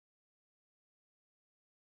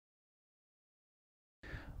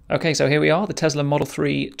Okay, so here we are, the Tesla Model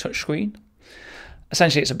 3 touchscreen.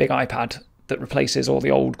 Essentially, it's a big iPad that replaces all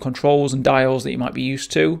the old controls and dials that you might be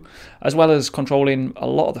used to, as well as controlling a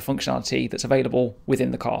lot of the functionality that's available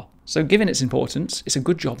within the car. So given its importance, it's a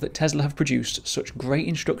good job that Tesla have produced such great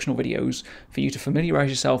instructional videos for you to familiarise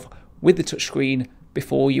yourself with the touchscreen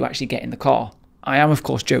before you actually get in the car. I am of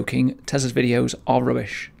course joking, Tesla's videos are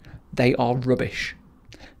rubbish. They are rubbish.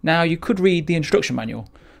 Now you could read the instruction manual,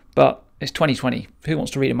 but it's 2020, who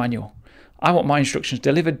wants to read a manual? I want my instructions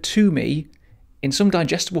delivered to me in some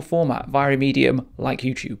digestible format via a medium like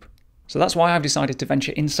YouTube. So that's why I've decided to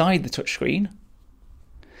venture inside the touchscreen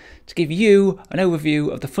to give you an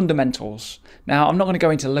overview of the fundamentals. Now, I'm not going to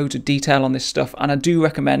go into loads of detail on this stuff, and I do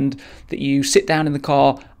recommend that you sit down in the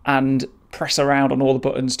car and press around on all the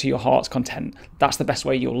buttons to your heart's content. That's the best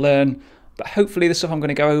way you'll learn, but hopefully the stuff I'm going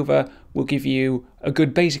to go over will give you a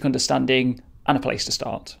good basic understanding and a place to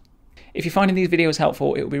start. If you're finding these videos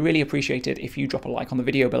helpful, it would be really appreciated if you drop a like on the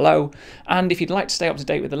video below, and if you'd like to stay up to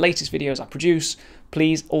date with the latest videos I produce,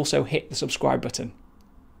 please also hit the subscribe button.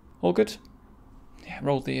 All good? Yeah,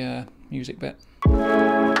 roll the music bit.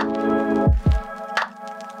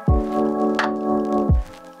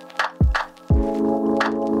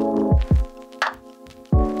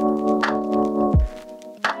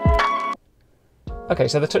 Okay,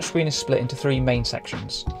 so the touchscreen is split into three main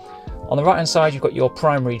sections. On the right hand side you've got your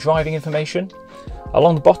primary driving information.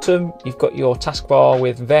 Along the bottom you've got your taskbar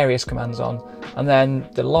with various commands on, and then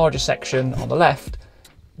the larger section on the left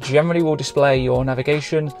generally will display your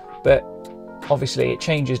navigation, but obviously it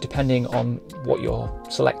changes depending on what you're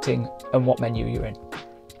selecting and what menu you're in.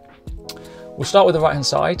 We'll start with the right hand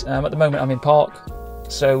side. At the moment I'm in park,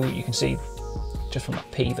 so you can see just from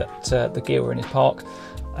that P that the gear we're in is park.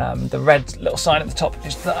 The red little sign at the top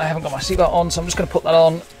is that I haven't got my seatbelt on, so I'm just going to put that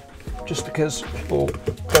on just because we'll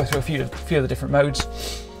go through a few of the different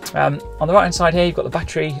modes. On the right hand side here you've got the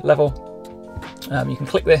battery level. You can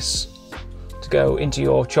click this to go into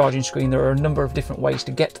your charging screen. There are a number of different ways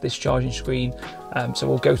to get to this charging screen, so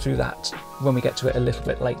we'll go through that when we get to it a little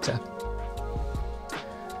bit later.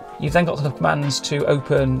 You've then got the commands to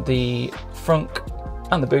open the frunk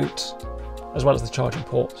and the boot, as well as the charging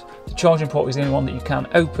port. The charging port is the only one that you can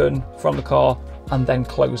open from the car and then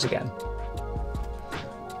close again.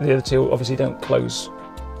 The other two obviously don't close,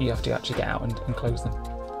 you have to actually get out and close them.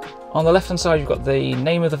 On the left hand side you've got the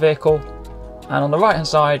name of the vehicle, and on the right hand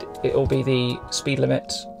side it will be the speed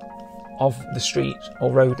limit of the street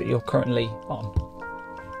or road that you're currently on.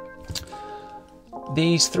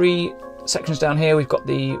 These three sections down here we've got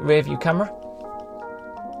the rear view camera,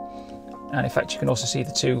 and in fact you can also see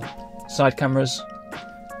the two side cameras.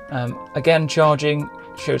 Again, charging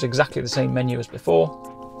shows exactly the same menu as before.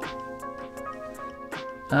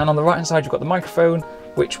 And on the right hand side you've got the microphone,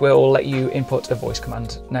 which will let you input a voice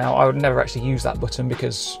command. Now I would never actually use that button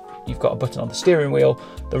because you've got a button on the steering wheel.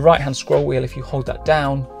 The right hand scroll wheel, if you hold that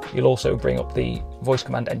down, you'll also bring up the voice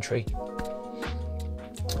command entry.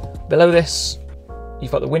 Below this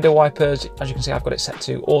you've got the window wipers. As you can see, I've got it set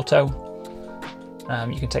to auto.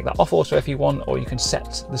 You can take that off auto if you want, or you can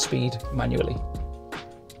set the speed manually.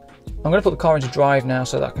 I'm going to put the car into drive now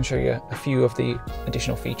so that I can show you a few of the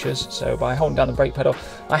additional features. So by holding down the brake pedal,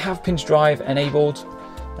 I have pinch drive enabled,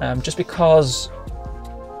 just because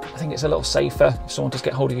I think it's a little safer if someone does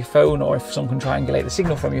get hold of your phone, or if someone can triangulate the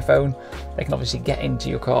signal from your phone, they can obviously get into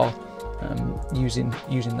your car using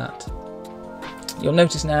that. You'll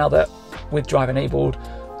notice now that with drive enabled,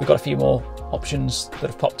 we've got a few more options that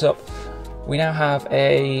have popped up. We now have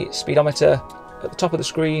a speedometer at the top of the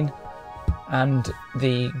screen, and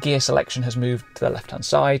the gear selection has moved to the left hand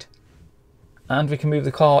side, and we can move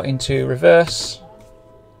the car into reverse,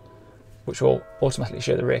 which will automatically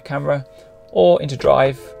show the rear camera, or into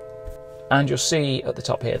drive, and you'll see at the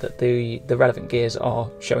top here that the relevant gears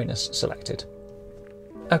are showing us selected.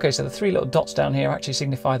 Okay, so the three little dots down here actually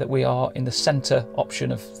signify that we are in the center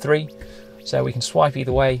option of 3, so we can swipe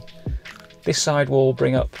either way. This side will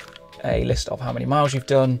bring up a list of how many miles you've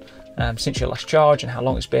done since your last charge and how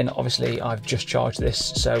long it's been. Obviously I've just charged this,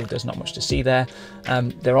 so there's not much to see there.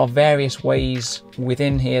 There are various ways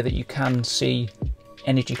within here that you can see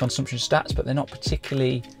energy consumption stats, but they're not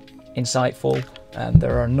particularly insightful.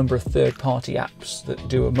 There are a number of third-party apps that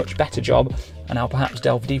do a much better job, and I'll perhaps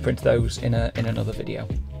delve deeper into those in another video.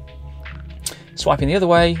 Swiping the other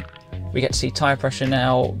way, we get to see tyre pressure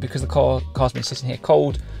now. Because the car's been sitting here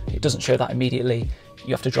cold, it doesn't show that immediately.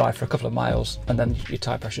 You have to drive for a couple of miles and then your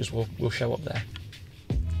tyre pressures will show up there.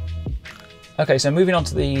 Okay, so moving on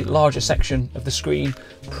to the larger section of the screen,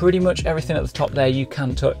 pretty much everything at the top there you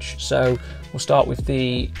can touch. So we'll start with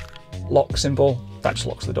the lock symbol. That just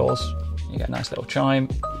locks the doors. You get a nice little chime.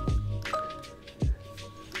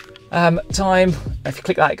 Time, if you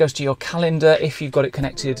click that, it goes to your calendar if you've got it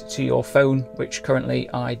connected to your phone, which currently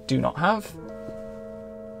I do not have.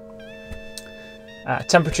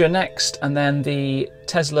 Temperature next, and then the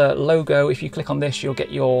Tesla logo. If you click on this, you'll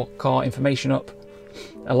get your car information up,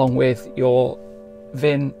 along with your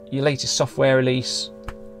VIN, your latest software release,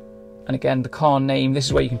 and again the car name. This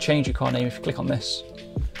is where you can change your car name. If you click on this,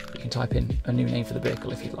 you can type in a new name for the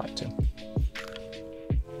vehicle if you'd like to.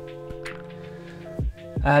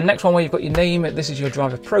 Next one, where you've got your name, this is your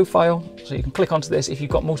driver profile. So you can click onto this. If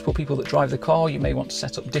you've got multiple people that drive the car, you may want to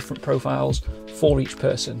set up different profiles for each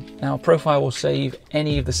person. Now, profile will save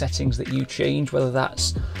any of the settings that you change, whether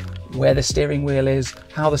that's where the steering wheel is,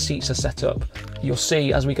 how the seats are set up. You'll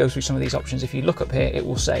see as we go through some of these options, if you look up here, it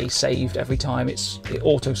will say saved every time. It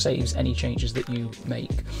auto saves any changes that you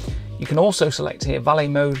make. You can also select here valet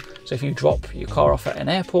mode. So if you drop your car off at an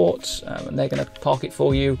airport and they're going to park it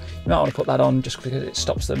for you, you might want to put that on just because it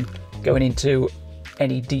stops them going into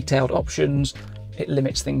any detailed options. It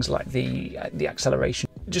limits things like the acceleration.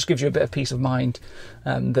 It just gives you a bit of peace of mind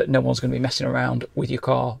that no one's going to be messing around with your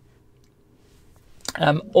car.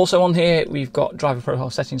 Also on here, we've got driver profile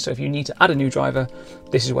settings. So if you need to add a new driver,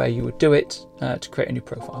 this is where you would do it to create a new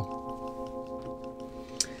profile.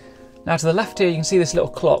 Now to the left here, you can see this little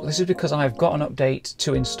clock. This is because I've got an update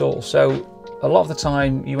to install. So a lot of the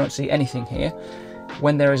time you won't see anything here.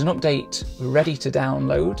 When there is an update ready to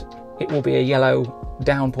download, it will be a yellow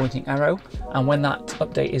down pointing arrow. And when that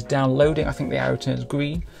update is downloading, I think the arrow turns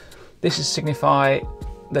green. This is signify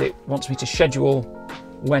that it wants me to schedule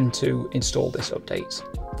when to install this update.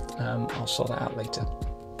 I'll sort that out later.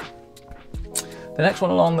 The next one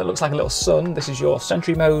along that looks like a little sun, this is your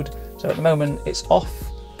Sentry mode. So at the moment it's off.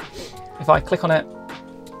 If I click on it,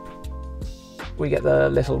 we get the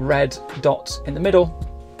little red dot in the middle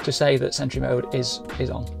to say that Sentry mode is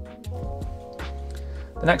on.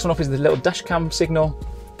 The next one up is the little dash cam signal.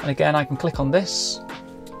 And again, I can click on this.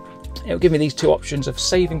 It'll give me these two options of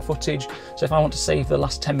saving footage. So if I want to save the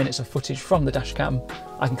last 10 minutes of footage from the dash cam,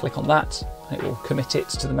 I can click on that and it will commit it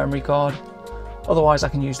to the memory card. Otherwise, I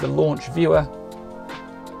can use the launch viewer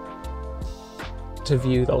to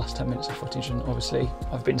view the last 10 minutes of footage. And obviously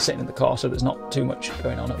I've been sitting in the car, so there's not too much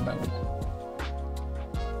going on at the moment.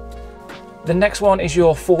 The next one is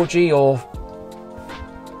your 4G or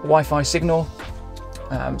Wi-Fi signal.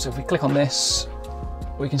 So if we click on this,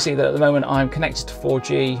 we can see that at the moment I'm connected to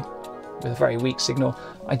 4G with a very weak signal.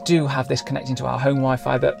 I do have this connecting to our home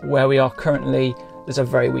Wi-Fi, but where we are currently, there's a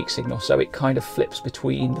very weak signal. So it kind of flips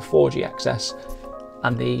between the 4G access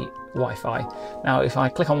and the Wi-Fi. Now, if I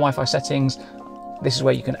click on Wi-Fi settings, this is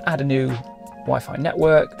where you can add a new Wi-Fi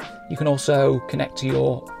network. You can also connect to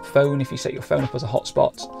your phone if you set your phone up as a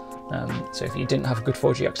hotspot. So if you didn't have a good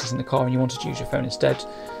 4G access in the car and you wanted to use your phone instead,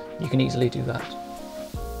 you can easily do that.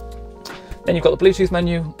 Then you've got the Bluetooth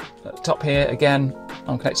menu at the top here. Again,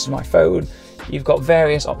 I'm connected to my phone. You've got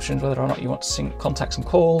various options whether or not you want to sync contacts and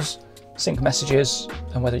calls, sync messages,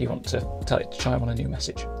 and whether you want to tell it to chime on a new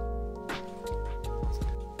message.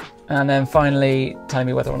 And then finally, telling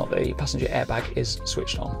me whether or not the passenger airbag is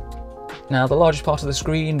switched on. Now, the largest part of the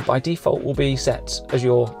screen by default will be set as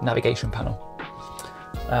your navigation panel.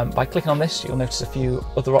 By clicking on this, you'll notice a few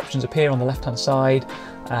other options appear on the left-hand side,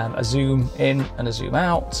 a zoom in and a zoom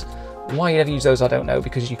out. Why you ever use those, I don't know,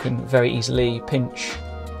 because you can very easily pinch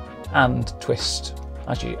and twist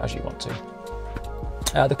as you want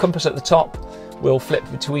to. The compass at the top will flip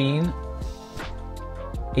between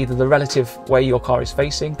either the relative way your car is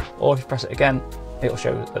facing, or if you press it again, it'll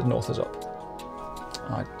show that north is up.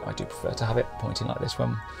 I do prefer to have it pointing like this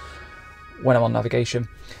when I'm on navigation.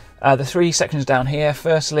 The three sections down here,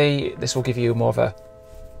 firstly, this will give you more of a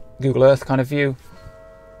Google Earth kind of view.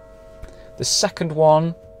 The second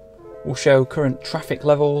one will show current traffic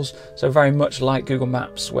levels, so very much like Google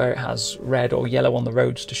Maps, where it has red or yellow on the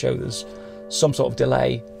roads to show there's some sort of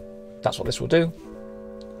delay. That's what this will do.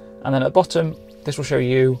 And then at the bottom, this will show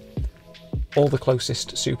you all the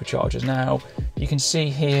closest superchargers. Now, you can see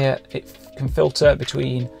here it can filter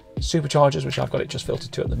between superchargers, which I've got it just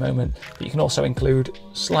filtered to at the moment, but you can also include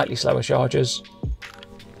slightly slower chargers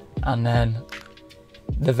and then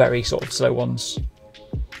the very sort of slow ones.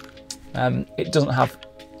 It doesn't have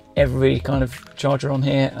every kind of charger on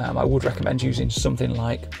here. I would recommend using something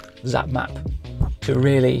like ZapMap to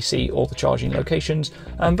really see all the charging locations,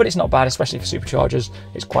 but it's not bad, especially for superchargers.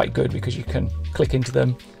 It's quite good because you can click into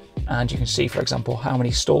them and you can see, for example, how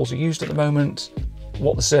many stalls are used at the moment,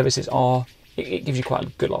 what the services are. It gives you quite a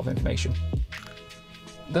good lot of information.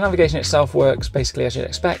 The navigation itself works basically as you'd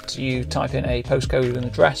expect. You type in a postcode and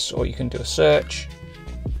address, or you can do a search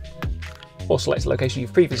or select a location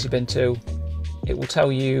you've previously been to, it will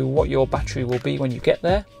tell you what your battery will be when you get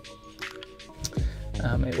there.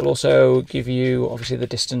 It will also give you obviously the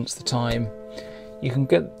distance, the time. You can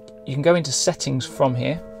go into settings from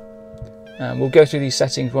here. We'll go through these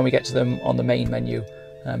settings when we get to them on the main menu,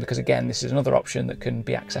 because again, this is another option that can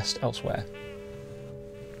be accessed elsewhere.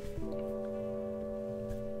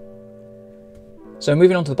 So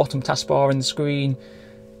moving on to the bottom taskbar in the screen,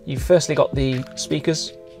 you've firstly got the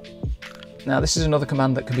speakers. Now this is another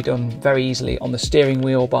command that can be done very easily on the steering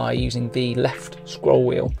wheel by using the left scroll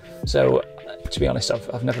wheel. So to be honest,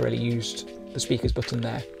 I've never really used the speakers button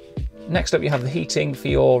there. Next up you have the heating for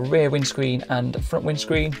your rear windscreen and front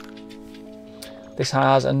windscreen. This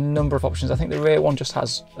has a number of options. I think the rear one just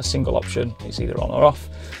has a single option, it's either on or off.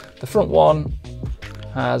 The front one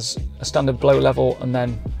has a standard blow level and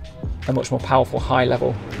then a much more powerful high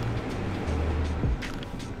level.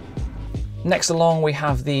 Next along we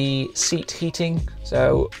have the seat heating.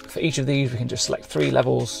 So for each of these we can just select 3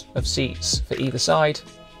 levels of seats for either side.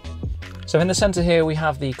 So in the centre here we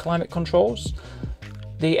have the climate controls.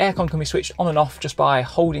 The aircon can be switched on and off just by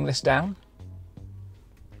holding this down.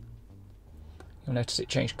 You'll notice it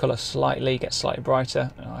changed colour slightly, gets slightly brighter,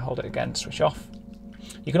 and I hold it again to switch off.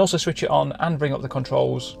 You can also switch it on and bring up the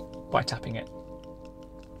controls by tapping it.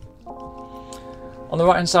 On the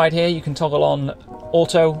right hand side here you can toggle on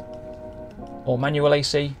auto or manual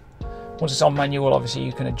AC. Once it's on manual, obviously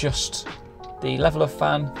you can adjust the level of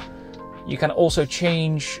fan. You can also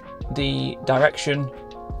change the direction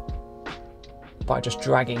by just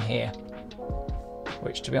dragging here,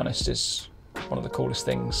 which to be honest is one of the coolest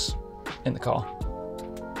things in the car.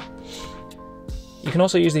 You can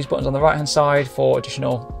also use these buttons on the right hand side for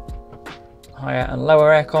additional higher and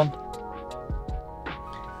lower aircon,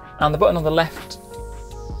 and the button on the left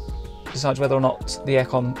decides whether or not the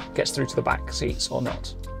aircon gets through to the back seats or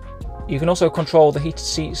not. You can also control the heated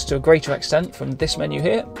seats to a greater extent from this menu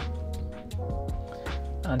here,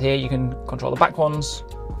 and here you can control the back ones,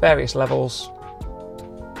 various levels.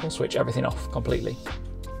 We'll switch everything off completely.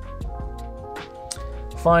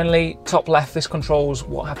 Finally, top left, this controls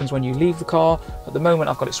what happens when you leave the car. At the moment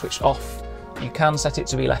I've got it switched off. You can set it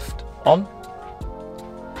to be left on,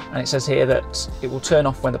 and it says here that it will turn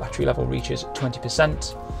off when the battery level reaches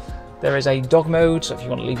 20%. There is a dog mode, so if you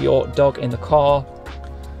want to leave your dog in the car.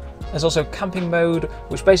 There's also camping mode,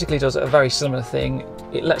 which basically does a very similar thing.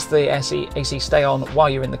 It lets the AC stay on while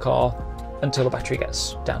you're in the car until the battery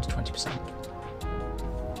gets down to 20%.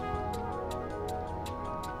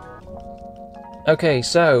 Okay,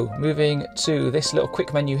 so moving to this little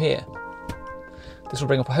quick menu here. This will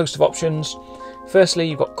bring up a host of options. Firstly,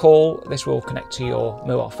 you've got call. This will connect to your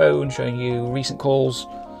mobile phone, showing you recent calls,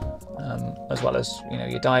 as well as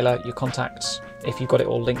your dialer, your contacts, if you've got it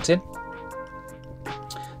all linked in.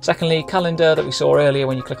 Secondly, calendar that we saw earlier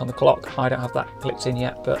when you click on the clock. I don't have that clicked in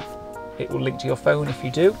yet, but it will link to your phone if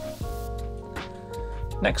you do.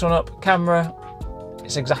 Next one up, camera.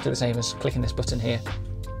 It's exactly the same as clicking this button here.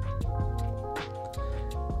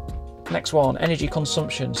 Next one, energy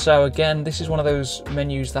consumption. So again, this is one of those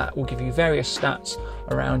menus that will give you various stats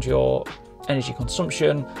around your energy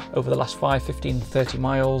consumption over the last 5, 15, 30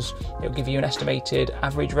 miles. It will give you an estimated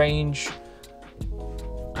average range,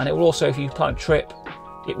 and it will also, if you plan a trip,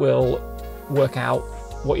 it will work out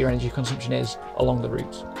what your energy consumption is along the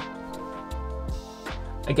route.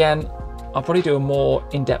 Again, I'll probably do a more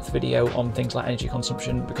in-depth video on things like energy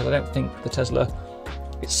consumption, because I don't think the Tesla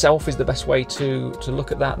itself is the best way to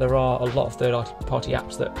look at that. There are a lot of third-party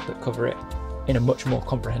apps that cover it in a much more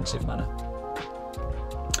comprehensive manner.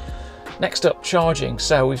 Next up, charging.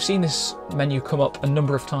 So we've seen this menu come up a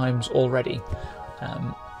number of times already,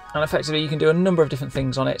 and effectively you can do a number of different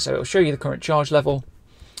things on it. So it'll show you the current charge level.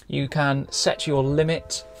 You can set your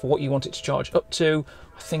limit for what you want it to charge up to.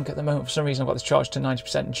 I think at the moment, for some reason, I've got this charged to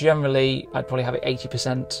 90%. Generally, I'd probably have it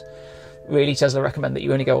 80%. Really, Tesla recommend that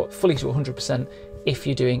you only go fully to 100% if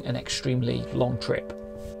you're doing an extremely long trip.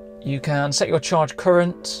 You can set your charge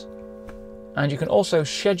current, and you can also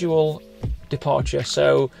schedule departure.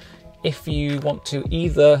 So if you want to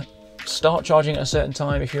either start charging at a certain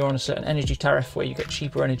time, if you're on a certain energy tariff where you get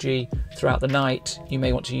cheaper energy throughout the night, you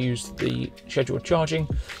may want to use the scheduled charging.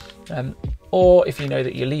 Or if you know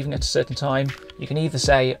that you're leaving at a certain time, you can either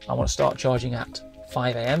say, I want to start charging at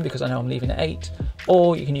 5 AM because I know I'm leaving at 8,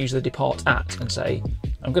 or you can use the depart at and say,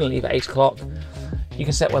 I'm going to leave at 8 o'clock. You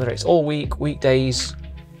can set whether it's all week, weekdays,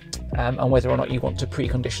 and whether or not you want to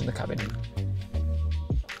precondition the cabin.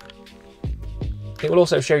 It will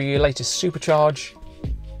also show you your latest supercharge.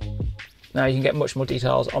 Now you can get much more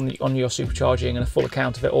details on your supercharging and a full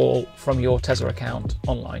account of it all from your Tesla account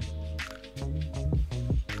online.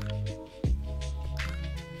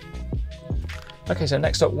 Okay, so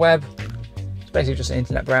next up, web. It's basically just an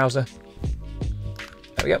internet browser.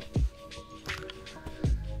 There we go.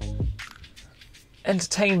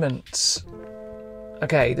 Entertainment.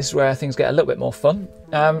 Okay, this is where things get a little bit more fun.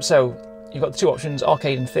 So you've got the two options,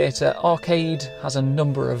 arcade and theatre. Arcade has a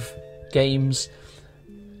number of games.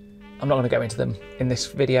 I'm not going to go into them in this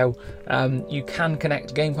video. You can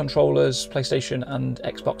connect game controllers, PlayStation and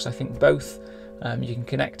Xbox, I think both. You can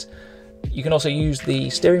connect. You can also use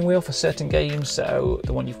the steering wheel for certain games. So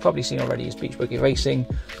the one you've probably seen already is Beach Buggy Racing.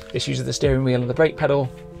 This uses the steering wheel and the brake pedal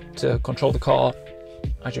to control the car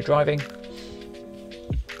as you're driving.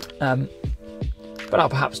 But I'll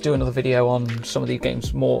perhaps do another video on some of these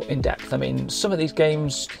games more in depth. I mean, some of these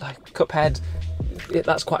games, like Cuphead,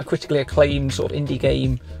 that's quite a critically acclaimed sort of indie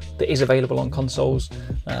game that is available on consoles.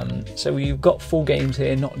 So you've got full games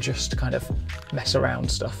here, not just kind of mess around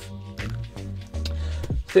stuff.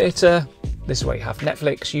 Theatre, this is where you have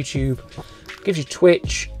Netflix, YouTube, gives you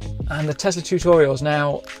Twitch, and the Tesla tutorials.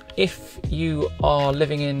 Now, if you are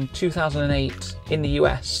living in 2008 in the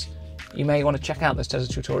US, you may want to check out those Tesla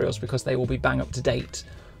tutorials because they will be bang up to date.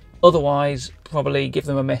 Otherwise, probably give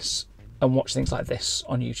them a miss and watch things like this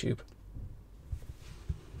on YouTube.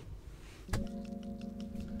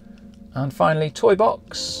 And finally,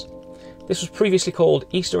 Toybox. This was previously called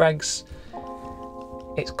Easter Eggs.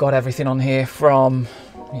 It's got everything on here from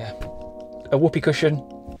a whoopee cushion,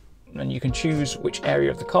 and you can choose which area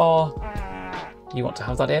of the car you want to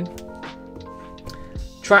have that in.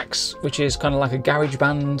 Tracks, which is kind of like a garage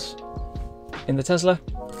band in the Tesla.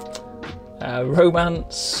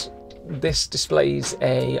 Romance, this displays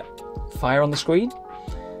a fire on the screen.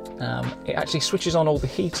 It actually switches on all the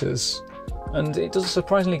heaters, and it does a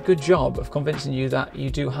surprisingly good job of convincing you that you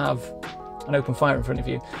do have an open fire in front of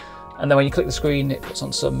you. And then when you click the screen, it puts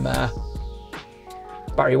on some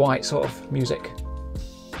Barry White sort of music,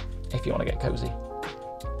 if you want to get cozy.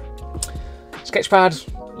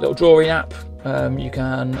 Sketchpad, little drawing app. You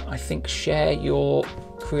can, I think, share your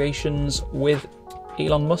creations with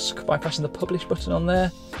Elon Musk by pressing the publish button on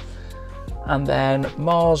there. And then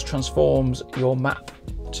Mars transforms your map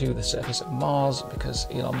to the surface of Mars because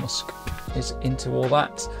Elon Musk is into all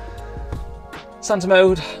that. Santa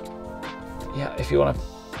mode, yeah, if you want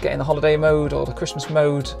to get in the holiday mode or the Christmas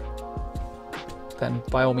mode, then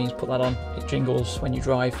by all means put that on. It jingles when you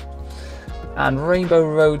drive. And Rainbow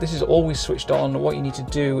Road, this is always switched on. What you need to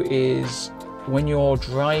do is, when you're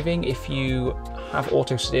driving, if you have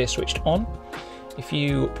auto steer switched on, if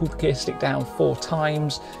you pull the gear stick down 4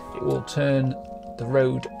 times, it will turn the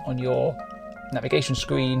road on your navigation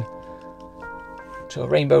screen to a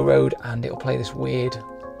rainbow road, and it'll play this weird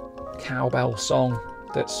cowbell song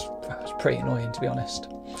that's pretty annoying, to be honest.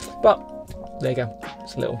 But there you go,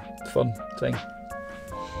 it's a little fun thing.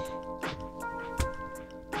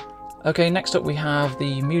 Okay, next up we have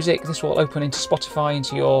the music. This will open into Spotify,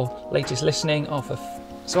 into your latest listening.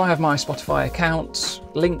 So I have my Spotify account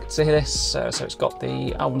linked to this, so it's got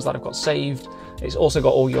the albums that I've got saved. It's also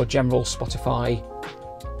got all your general Spotify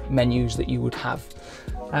menus that you would have.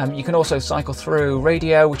 You can also cycle through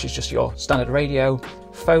radio, which is just your standard radio.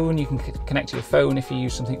 Phone, you can connect to your phone if you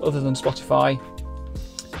use something other than Spotify.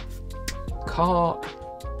 Car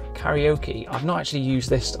karaoke, I've not actually used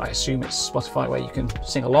this. I assume it's Spotify where you can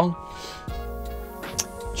sing along.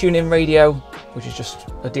 Tune-in radio, which is just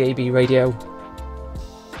a DAB radio.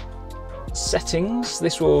 Settings,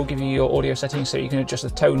 this will give you your audio settings, so you can adjust the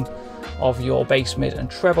tone of your bass, mid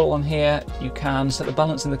and treble on here. You can set the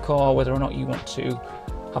balance in the car, whether or not you want to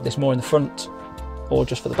have this more in the front or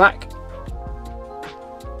just for the back.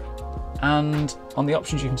 And on the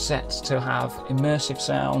options, you can set to have immersive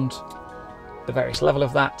sound, the various level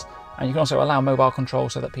of that, and you can also allow mobile control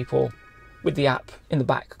so that people with the app in the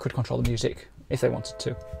back could control the music if they wanted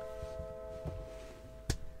to.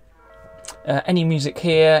 Any music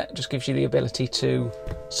here just gives you the ability to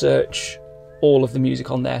search all of the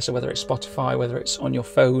music on there, so whether it's Spotify, whether it's on your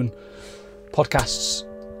phone, podcasts,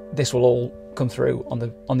 this will all come through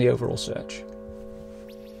on the overall search.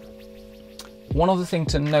 One other thing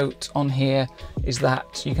to note on here is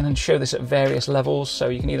that you can show this at various levels, so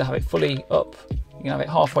you can either have it fully up, you can have it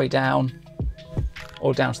halfway down,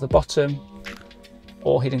 or down to the bottom,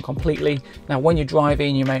 or hidden completely. Now when you're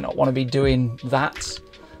driving, you may not want to be doing that.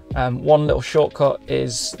 One little shortcut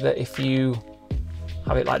is that if you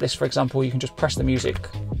have it like this, for example, you can just press the music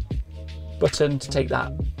button to take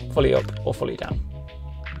that fully up or fully down.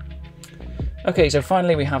 Okay, so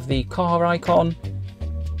finally we have the car icon.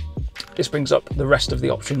 This brings up the rest of the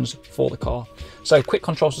options for the car. So quick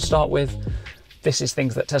controls to start with. This is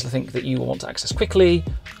things that Tesla think that you will want to access quickly.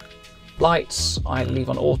 Lights, I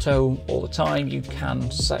leave on auto all the time. You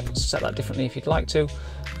can set that differently if you'd like to.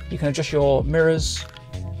 You can adjust your mirrors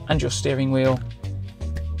and your steering wheel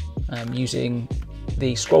using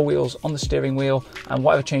the scroll wheels on the steering wheel, and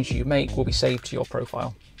whatever changes you make will be saved to your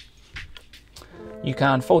profile. You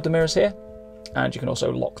can fold the mirrors here, and you can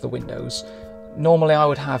also lock the windows. Normally I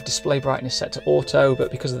would have display brightness set to auto,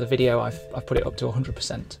 but because of the video I've put it up to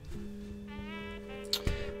 100%.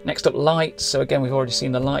 Next up, lights. So again, we've already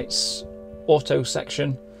seen the lights auto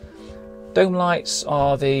section. Dome lights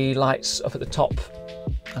are the lights up at the top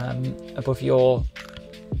above your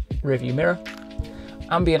rearview mirror.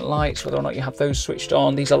 Ambient lights, whether or not you have those switched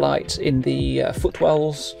on, these are lights in the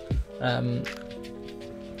footwells.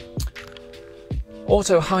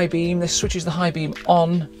 Auto high beam, this switches the high beam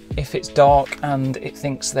on if it's dark and it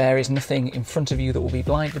thinks there is nothing in front of you that will be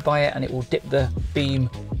blinded by it, and it will dip the beam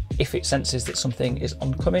if it senses that something is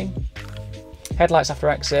oncoming. Headlights after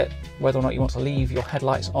exit, whether or not you want to leave your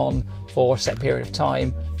headlights on for a set period of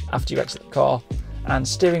time after you exit the car. And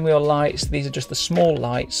steering wheel lights, these are just the small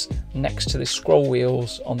lights next to the scroll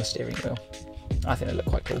wheels on the steering wheel. I think they look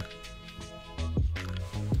quite cool.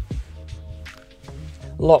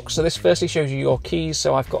 Lock, so this firstly shows you your keys.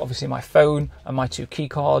 So I've got obviously my phone and my 2 key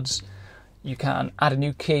cards. You can add a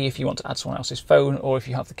new key if you want to add someone else's phone, or if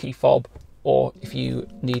you have the key fob, or if you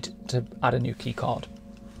need to add a new key card.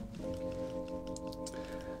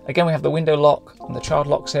 Again, we have the window lock and the child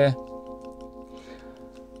locks here.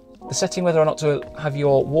 The setting whether or not to have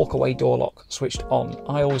your walk away door lock switched on.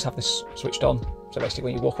 I always have this switched on. So basically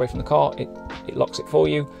when you walk away from the car, it locks it for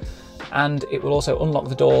you. And it will also unlock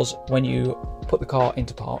the doors when you put the car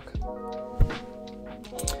into park.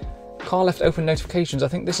 Car left open notifications. I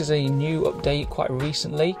think this is a new update quite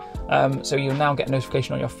recently. So you'll now get a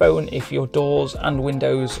notification on your phone if your doors and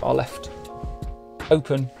windows are left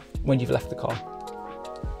open when you've left the car.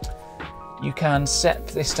 You can set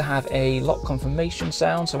this to have a lock confirmation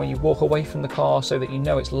sound, so when you walk away from the car so that you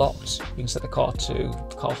know it's locked, you can set the car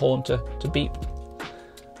horn to beep.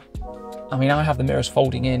 I mean, I have the mirrors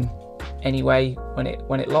folding in anyway when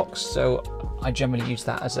it locks, so I generally use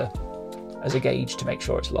that as a gauge to make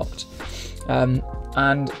sure it's locked.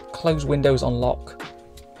 And close windows on lock.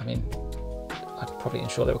 I mean, I'd probably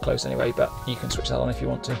ensure they were closed anyway, but you can switch that on if you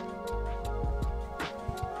want to.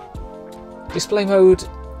 Display mode.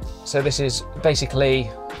 So this is basically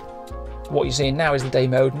what you're seeing now is the day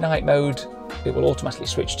mode. Night mode, it will automatically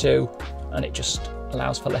switch to, and it just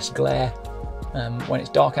allows for less glare when it's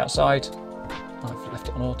dark outside. I've left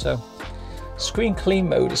it on auto. Screen clean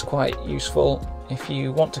mode is quite useful. If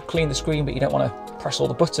you want to clean the screen but you don't want to press all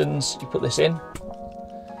the buttons, you put this in,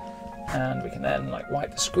 and we can then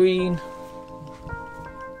wipe the screen.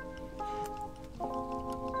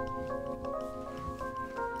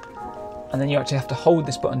 And then you actually have to hold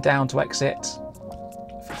this button down to exit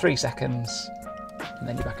for 3 seconds, and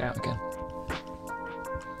then you're back out again.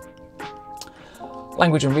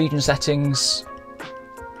 Language and region settings.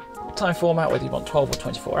 Time format, whether you want 12 or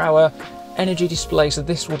 24 hour. Energy display, so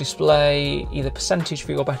this will display either percentage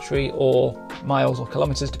for your battery or miles or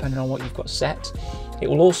kilometers, depending on what you've got set. It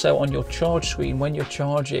will also, on your charge screen, when you're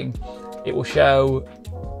charging, it will show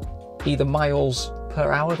either miles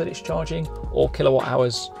per hour that it's charging or kilowatt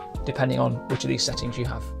hours, depending on which of these settings you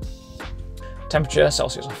have. Temperature,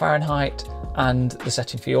 Celsius or Fahrenheit, and the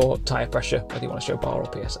setting for your tyre pressure, whether you want to show bar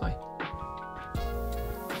or PSI.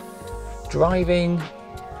 Driving,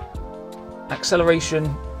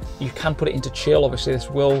 acceleration, you can put it into chill. Obviously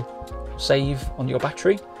this will save on your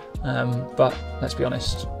battery, but let's be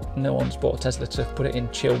honest, no one's bought a Tesla to put it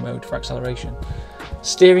in chill mode for acceleration.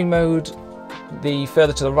 Steering mode, the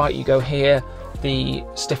further to the right you go here, the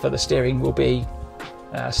stiffer the steering will be.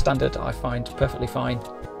 Standard I find perfectly fine.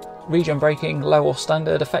 Regen braking, low or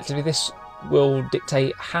standard. Effectively this will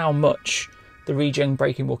dictate how much the regen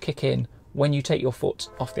braking will kick in when you take your foot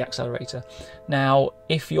off the accelerator. Now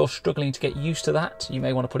if you're struggling to get used to that, you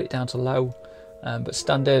may want to put it down to low, but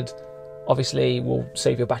standard obviously will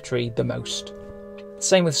save your battery the most.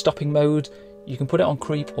 Same with stopping mode, you can put it on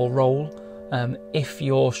creep or roll if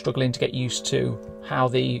you're struggling to get used to how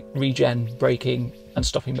the regen braking and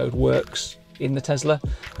stopping mode works in the Tesla.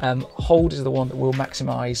 Hold is the one that will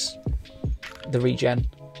maximize the regen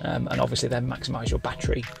and obviously then maximize your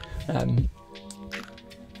battery.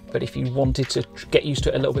 But if you wanted to get used to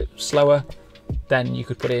it a little bit slower, then you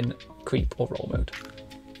could put in creep or roll mode.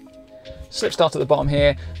 Slip start at the bottom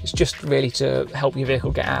here is just really to help your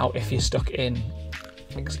vehicle get out if you're stuck in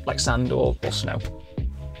like sand or snow.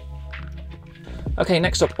 Okay,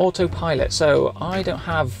 next up, autopilot. So I don't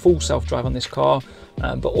have full self-drive on this car,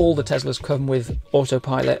 but all the Teslas come with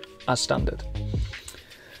autopilot as standard.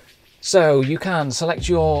 So you can select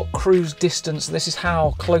your cruise distance. This is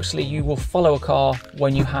how closely you will follow a car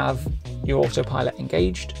when you have your autopilot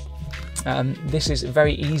engaged. This is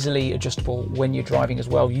very easily adjustable when you're driving as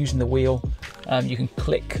well, using the wheel. You can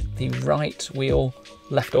click the right wheel,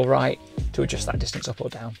 left or right, to adjust that distance up or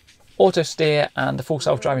down. Auto steer and the full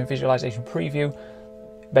self-driving visualization preview.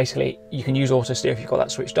 Basically, you can use auto steer if you've got that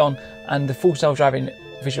switched on, and the full self-driving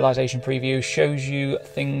visualization preview shows you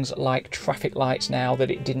things like traffic lights now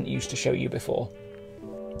that it didn't used to show you before.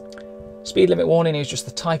 Speed limit warning is just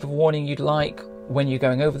the type of warning you'd like when you're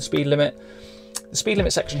going over the speed limit. The speed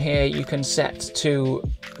limit section here you can set to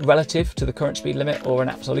relative to the current speed limit or an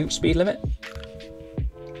absolute speed limit.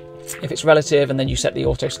 If it's relative and then you set the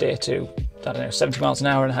auto steer to, I don't know, 70 miles an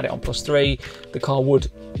hour and had it on +3, the car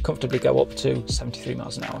would comfortably go up to 73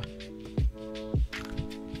 miles an hour.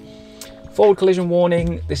 Forward collision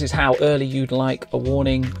warning, this is how early you'd like a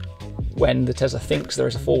warning when the Tesla thinks there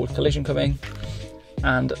is a forward collision coming.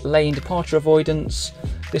 And lane departure avoidance,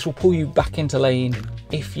 this will pull you back into lane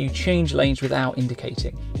if you change lanes without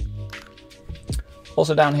indicating.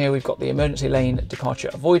 Also down here we've got the emergency lane departure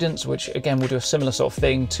avoidance, which again will do a similar sort of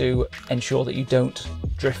thing to ensure that you don't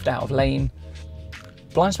drift out of lane.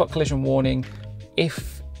 Blind spot collision warning,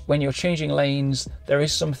 if when you're changing lanes there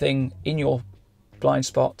is something in your blind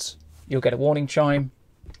spot, you'll get a warning chime.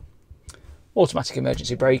 Automatic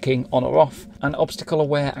emergency braking on or off, and obstacle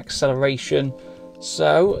aware acceleration.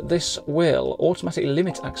 So this will automatically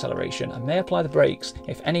limit acceleration and may apply the brakes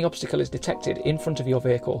if any obstacle is detected in front of your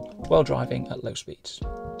vehicle while driving at low speeds.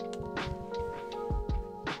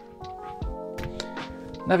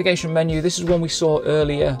 Navigation menu, this is one we saw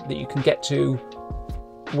earlier that you can get to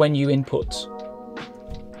when you input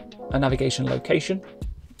a navigation location.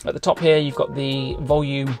 At the top here you've got the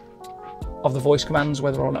volume of the voice commands,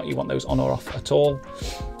 whether or not you want those on or off at all.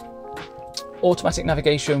 Automatic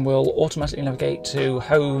navigation will automatically navigate to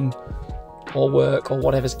home or work or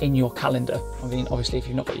whatever's in your calendar. I mean, obviously if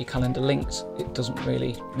you've not got your calendar linked, it doesn't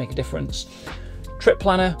really make a difference. Trip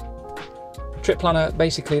planner,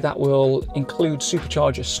 basically that will include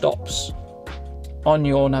supercharger stops on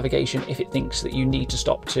your navigation if it thinks that you need to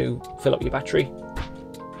stop to fill up your battery.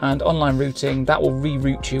 And online routing, that will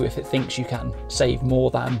reroute you if it thinks you can save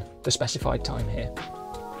more than the specified time here.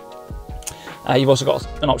 You've also got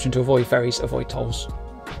an option to avoid ferries, avoid tolls.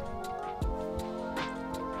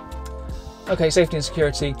 Okay, safety and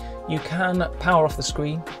security. You can power off the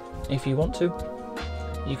screen if you want to.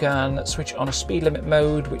 You can switch on a speed limit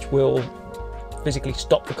mode, which will physically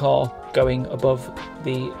stop the car going above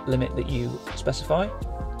the limit that you specify.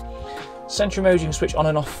 Sentry mode you can switch on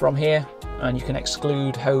and off from here, and you can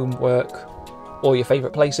exclude home, work, or your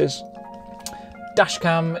favourite places. Dash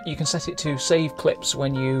cam, you can set it to save clips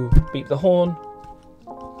when you beep the horn.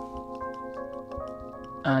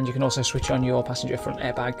 And you can also switch on your passenger front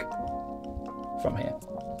airbag from here.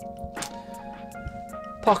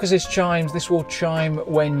 Park assist chimes, this will chime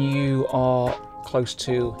when you are close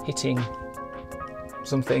to hitting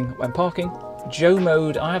something when parking. Joe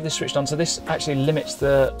mode, I have this switched on, so this actually limits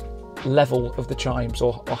the level of the chimes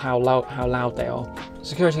or how loud they are.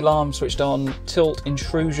 Security alarm switched on. Tilt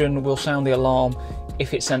intrusion will sound the alarm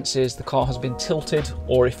if it senses the car has been tilted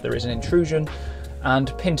or if there is an intrusion.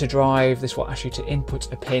 And pin to drive, this will ask you to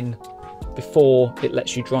input a pin before it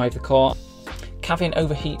lets you drive the car. Cabin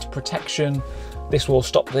overheat protection, this will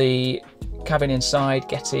stop the cabin inside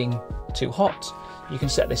getting too hot. You can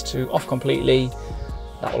set this to off completely.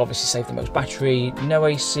 That will obviously save the most battery. No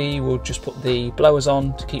AC, will just put the blowers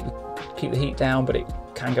on to keep the heat down, but it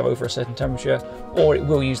can go over a certain temperature, or it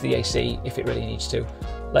will use the AC if it really needs to.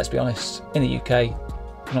 Let's be honest, in the UK,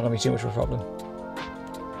 not going to be too much of a problem.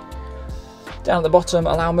 Down at the bottom,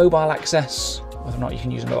 allow mobile access, whether or not you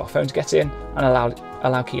can use a mobile phone to get in, and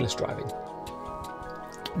allow keyless driving.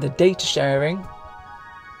 The data sharing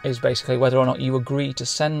is basically whether or not you agree to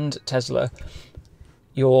send Tesla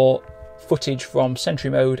your footage from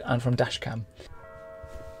Sentry mode and from dashcam.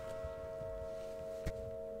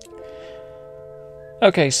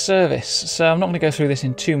 Okay, service. So I'm not going to go through this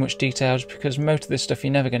in too much detail just because most of this stuff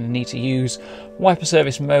you're never going to need to use. Wiper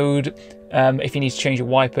service mode, if you need to change your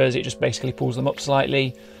wipers, it just basically pulls them up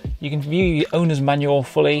slightly. You can view your owner's manual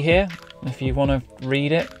fully here if you want to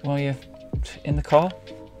read it while you're in the car,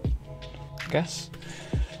 I guess.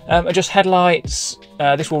 Adjust headlights.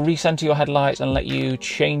 This will recenter your headlights and let you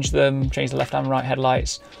change them, change the left and right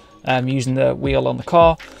headlights using the wheel on the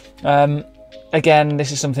car. Again,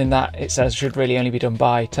 this is something that it says should really only be done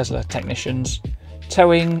by Tesla technicians.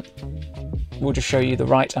 Towing will just show you the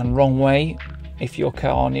right and wrong way if your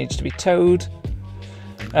car needs to be towed.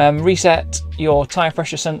 Reset your tyre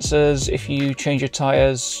pressure sensors if you change your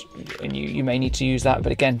tyres, and you may need to use that,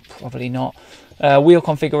 but again, probably not. Wheel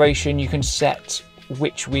configuration, you can set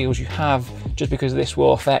which wheels you have, just because this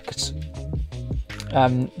will affect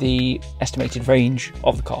the estimated range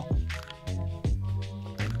of the car.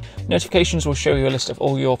 Notifications will show you a list of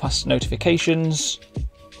all your past notifications.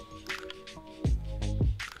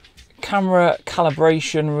 Camera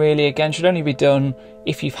calibration, really, again, should only be done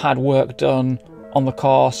if you've had work done on the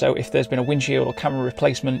car. So if there's been a windshield or camera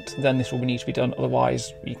replacement, then this will need to be done,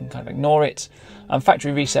 otherwise you can kind of ignore it. And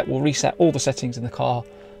factory reset will reset all the settings in the car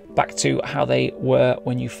back to how they were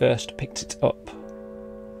when you first picked it up.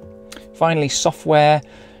 Finally, software.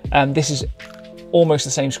 This is almost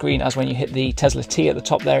the same screen as when you hit the Tesla T at the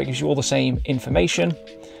top there. It gives you all the same information.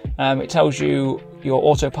 It tells you your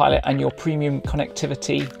autopilot and your premium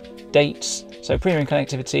connectivity dates. So premium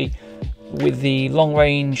connectivity, with the long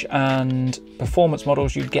range and performance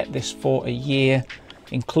models, you get this for a year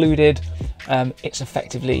included. It's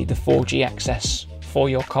effectively the 4G access for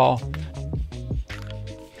your car.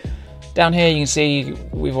 Down here you can see,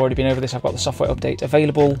 we've already been over this, I've got the software update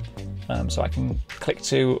available, so I can click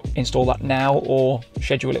to install that now or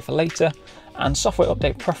schedule it for later. And software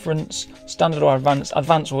update preference, standard or advanced.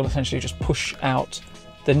 Advanced will essentially just push out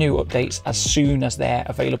the new updates as soon as they're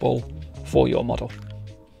available for your model.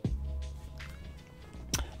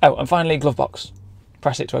 Oh, and finally, Glovebox.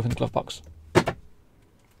 Press it to open the Glovebox.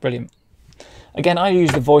 Brilliant. Again, I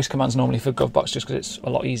use the voice commands normally for Glovebox just because it's a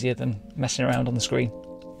lot easier than messing around on the screen.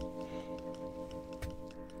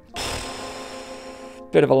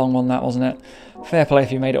 Bit of a long one that, wasn't it? Fair play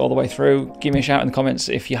if you made it all the way through. Give me a shout in the comments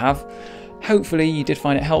if you have. Hopefully you did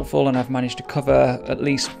find it helpful and I've managed to cover at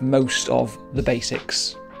least most of the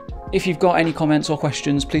basics. If you've got any comments or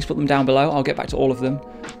questions, please put them down below. I'll get back to all of them.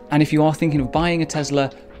 And if you are thinking of buying a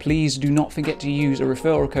Tesla, please do not forget to use a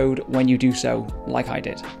referral code when you do so, like I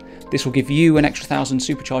did. This will give you an extra 1,000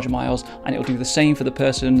 supercharger miles, and it'll do the same for the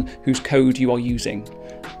person whose code you are using.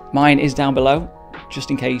 Mine is down below, just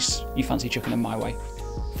in case you fancy chucking them my way.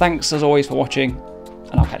 Thanks as always for watching,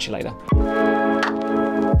 and I'll catch you later.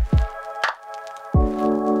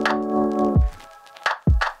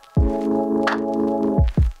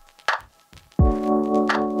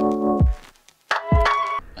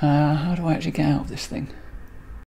 How do I actually get out of this thing?